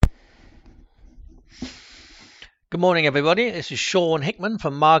Good morning, everybody. This is Sean Hickman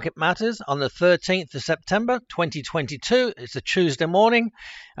from Market Matters on the 13th of September 2022. It's a Tuesday morning,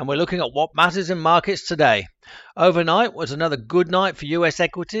 and we're looking at what matters in markets today. Overnight was another good night for US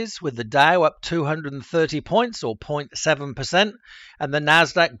equities, with the Dow up 230 points or 0.7%, and the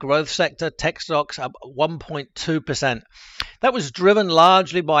Nasdaq growth sector tech stocks up 1.2%. That was driven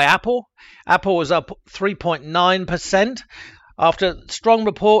largely by Apple. Apple was up 3.9%. After strong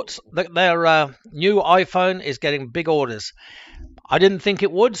reports that their new iPhone is getting big orders. I didn't think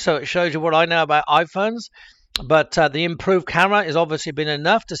it would, so it shows you what I know about iPhones. But the improved camera has obviously been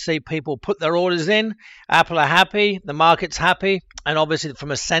enough to see people put their orders in. Apple are happy, the market's happy, and obviously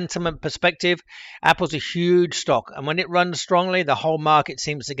from a sentiment perspective, Apple's a huge stock. And when it runs strongly, the whole market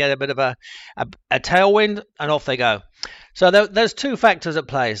seems to get a bit of a tailwind, and off they go. So there's two factors at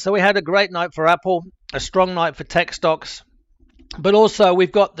play. So we had a great night for Apple, a strong night for tech stocks. But also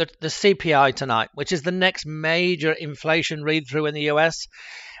we've got the CPI tonight, which is the next major inflation read-through in the US.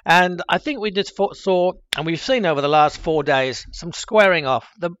 And I think we just saw, and we've seen over the last 4 days, some squaring off.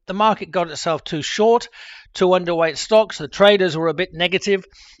 The market got itself too short, too underweight stocks. The traders were a bit negative.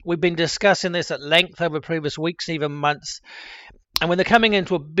 We've been discussing this at length over previous weeks, even months. And when they're coming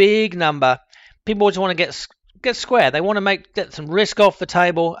into a big number, people just want to get square. They want to get some risk off the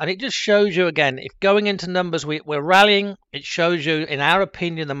table, and it just shows you again, if going into numbers we're rallying, it shows you, in our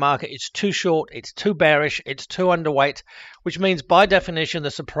opinion, the market is too short, it's too bearish, it's too underweight, which means by definition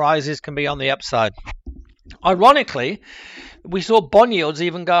the surprises can be on the upside. Ironically, we saw bond yields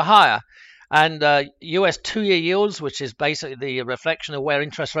even go higher, and US 2-year yields, which is basically the reflection of where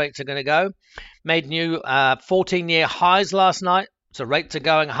interest rates are going to go, made new 14-year highs last night. So rates are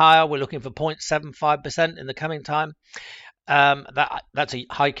going higher. We're looking for 0.75% in the coming time. That's a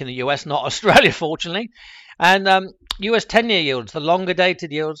hike in the US, not Australia, fortunately. And US 10-year yields, the longer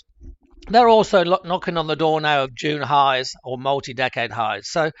dated yields, they're also knocking on the door now of June highs or multi-decade highs.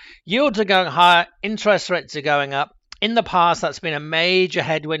 So yields are going higher, interest rates are going up. In the past, that's been a major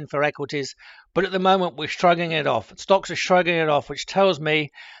headwind for equities. But at the moment, we're shrugging it off. Stocks are shrugging it off, which tells me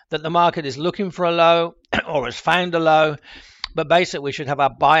that the market is looking for a low or has found a low. But basically, we should have our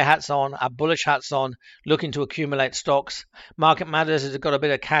buy hats on, our bullish hats on, looking to accumulate stocks. Market Matters has got a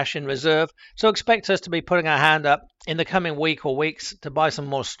bit of cash in reserve, so expect us to be putting our hand up in the coming week or weeks to buy some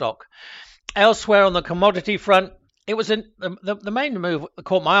more stock. Elsewhere on the commodity front, it was the main move that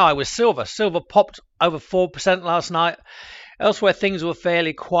caught my eye was silver. Silver popped over 4% last night. Elsewhere, things were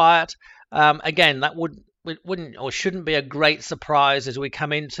fairly quiet. Again, that wouldn't or shouldn't be a great surprise as we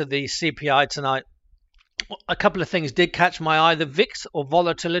come into the CPI tonight. A couple of things did catch my eye. The VIX, or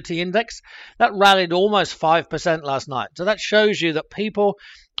volatility index, that rallied almost 5% last night. So that shows you that people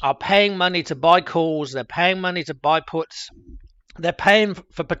are paying money to buy calls. They're paying money to buy puts. They're paying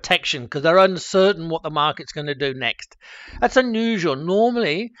for protection because they're uncertain what the market's going to do next. That's unusual.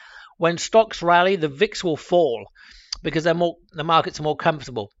 Normally, when stocks rally, the VIX will fall because the markets are more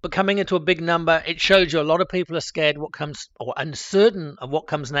comfortable. But coming into a big number, it shows you a lot of people are scared what comes, or uncertain of what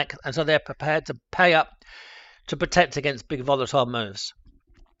comes next, and so they're prepared to pay up to protect against big volatile moves.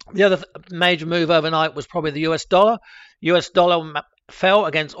 The other major move overnight was probably the US dollar. US dollar fell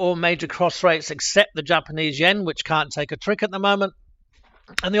against all major cross rates except the Japanese yen, which can't take a trick at the moment.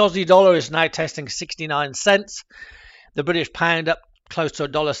 And the Aussie dollar is now testing 69 cents. The British pound up close to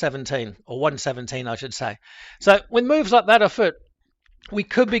 $1.17, or 1.17, I should say. So with moves like that afoot, we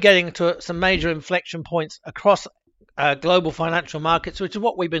could be getting to some major inflection points across global financial markets, which is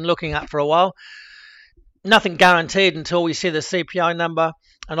what we've been looking at for a while. Nothing guaranteed until we see the CPI number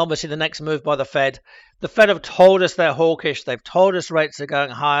and obviously the next move by the Fed. The Fed have told us they're hawkish. They've told us rates are going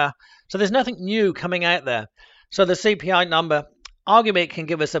higher. So there's nothing new coming out there. So the CPI number, arguably, can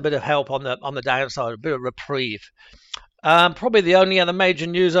give us a bit of help on the downside, a bit of reprieve. Probably the only other major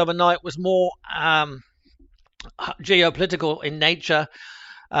news overnight was more geopolitical in nature,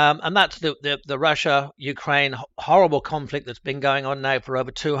 and that's the Russia-Ukraine horrible conflict that's been going on now for over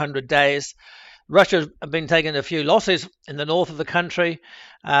 200 days. Russia have been taking a few losses in the north of the country.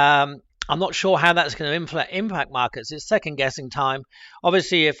 I'm not sure how that's going to impact markets. It's second-guessing time.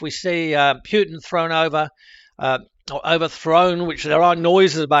 Obviously, if we see Putin thrown over, or overthrown, which there are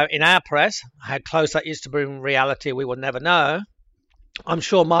noises about in our press, how close that is to being reality, we will never know. I'm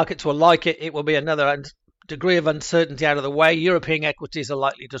sure markets will like it. It will be another degree of uncertainty out of the way. European equities are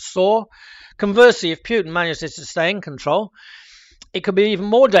likely to soar. Conversely, if Putin manages to stay in control, it could be even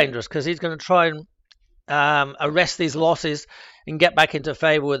more dangerous because he's going to try and arrest these losses and get back into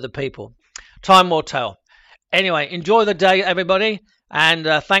favor with the people. Time will tell. Anyway, enjoy the day, everybody. And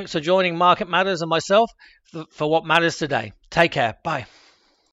thanks for joining Market Matters and myself for what matters today. Take care. Bye.